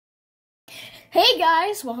Hey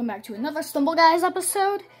guys, welcome back to another Stumble Guys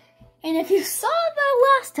episode. And if you saw the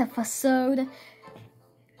last episode,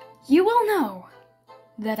 you will know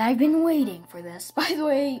that I've been waiting for this. By the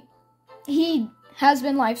way, he has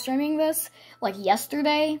been live streaming this like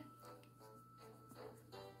yesterday.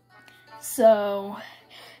 So,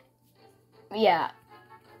 yeah.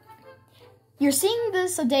 You're seeing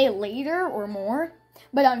this a day later or more,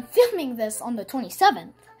 but I'm filming this on the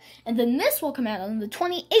 27th. And then this will come out on the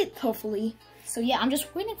 28th, hopefully. So yeah, I'm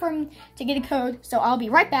just waiting for him to get a code. So I'll be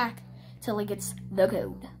right back till he gets the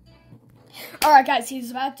code. Alright guys, he's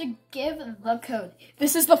about to give the code.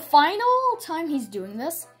 This is the final time he's doing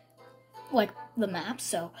this. Like, the map,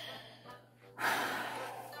 so...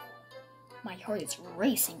 My heart is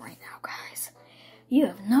racing right now, guys. You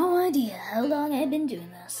have no idea how long I've been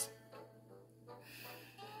doing this.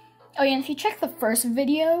 Oh yeah, and if you check the first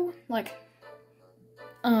video, like...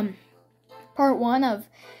 part 1 of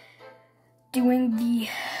doing the,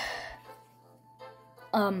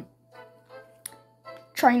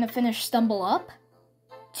 trying to finish Stumble Up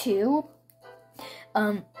 2,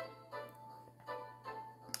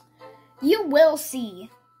 you will see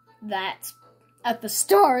that at the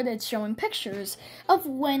start it's showing pictures of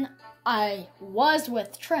when I was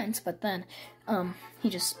with Trent, but then, we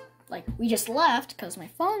just left because my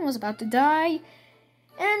phone was about to die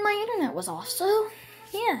and my internet was off, so...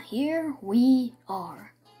 yeah, here we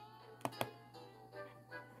are.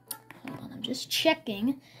 Hold on, I'm just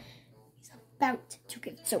checking. He's about to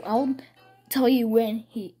get... so I'll tell you when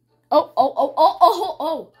he...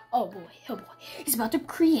 Oh boy. He's about to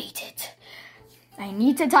create it. I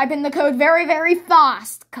need to type in the code very, very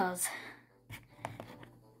fast, because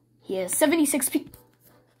he has 76 people.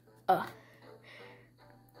 Let's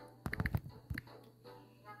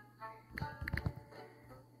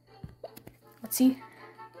see.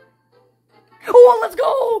 Oh, let's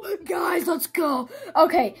go! Guys, let's go!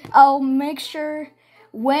 Okay, I'll make sure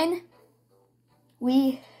when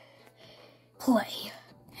we play.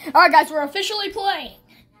 Alright, guys, we're officially playing.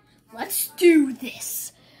 Let's do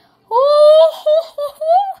this.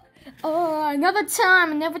 Oh, another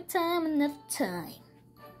time.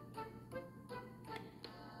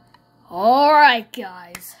 Alright,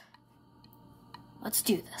 guys. Let's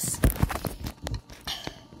do this.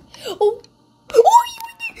 Oh!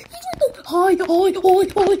 Hi.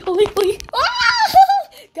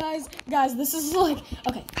 Guys, this is like,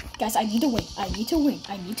 okay, guys, I need to win.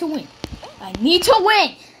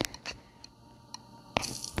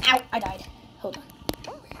 Ow, I died. Hold on.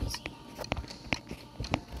 Where is he?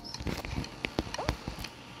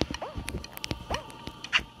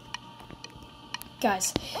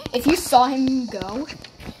 Guys, if you saw him go,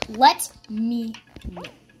 let me know.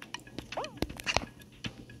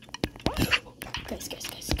 Guys.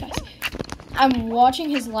 I'm watching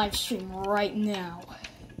his live stream right now.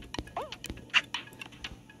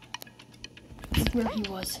 This is where he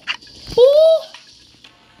was.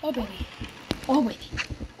 Oh baby.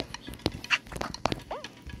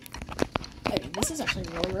 Hey, this is actually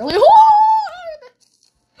really hard.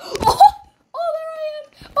 Oh, there I am.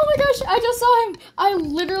 Oh my gosh, I just saw him. I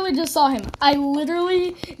literally just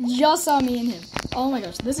saw me and him. Oh my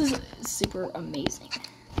gosh, this is super amazing.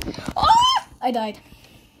 Oh, I died.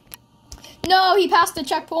 No, he passed the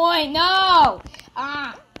checkpoint. No.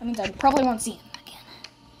 That means I probably won't see him again.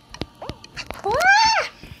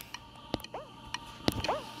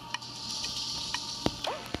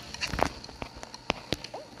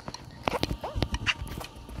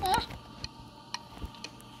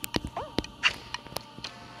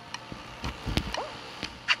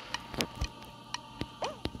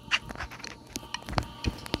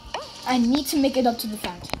 I need to make it up to the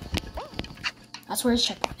fountain. That's where his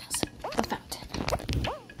checkpoint is. The fountain.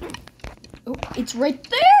 Oh, it's right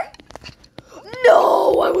there?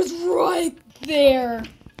 No, I was right there.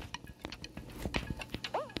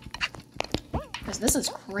 Because this is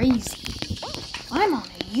crazy. I'm on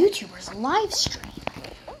a YouTuber's live stream.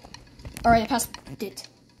 Alright, I passed it.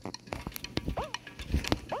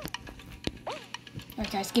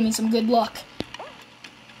 Alright, guys, give me some good luck.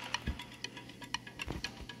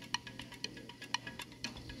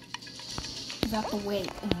 Out the way,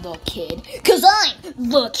 the kid. Cause I'm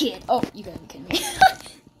the kid. Oh, you gotta be kidding me.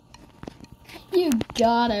 You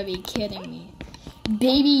gotta be kidding me.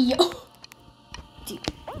 Baby yo. Dude,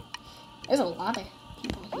 there's a lot of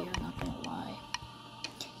people here, not gonna lie.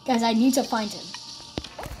 Guys, I need to find him.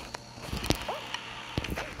 I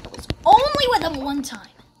was only with him one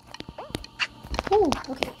time. Ooh,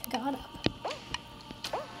 okay, I got up.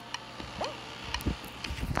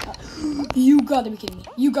 You gotta be kidding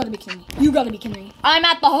me. I'm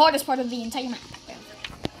at the hardest part of the entire map.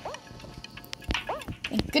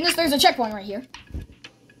 Goodness, there's a checkpoint right here.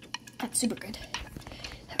 That's super good.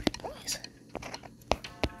 Alright, boys.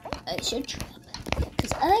 I should trip.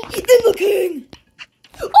 Because I am the king!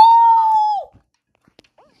 Oh!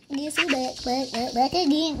 Yes, back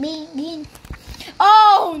again.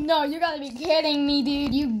 Oh, no, you gotta be kidding me,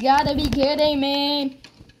 dude. You gotta be kidding me.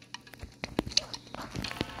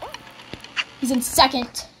 He's in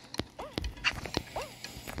second.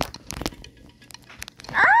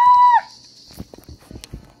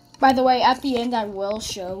 By the way, at the end, I will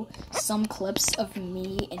show some clips of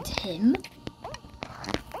me and him.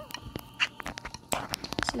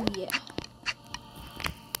 So, yeah.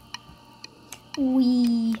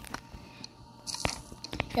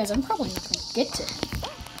 Guys, I'm probably not going to get to him.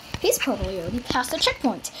 He's probably already past the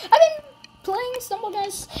checkpoint. I've been playing Stumble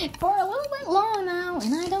Guys for a little bit long now,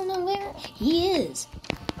 and I don't know where he is.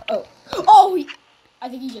 Oh, I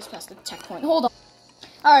think he just passed the checkpoint. Hold on.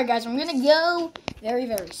 Alright, guys, I'm going to go very,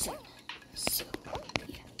 very soon. So,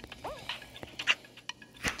 yeah.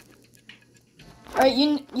 Alright,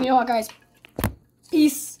 you know what, guys?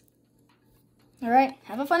 Peace. Alright,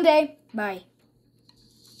 have a fun day. Bye.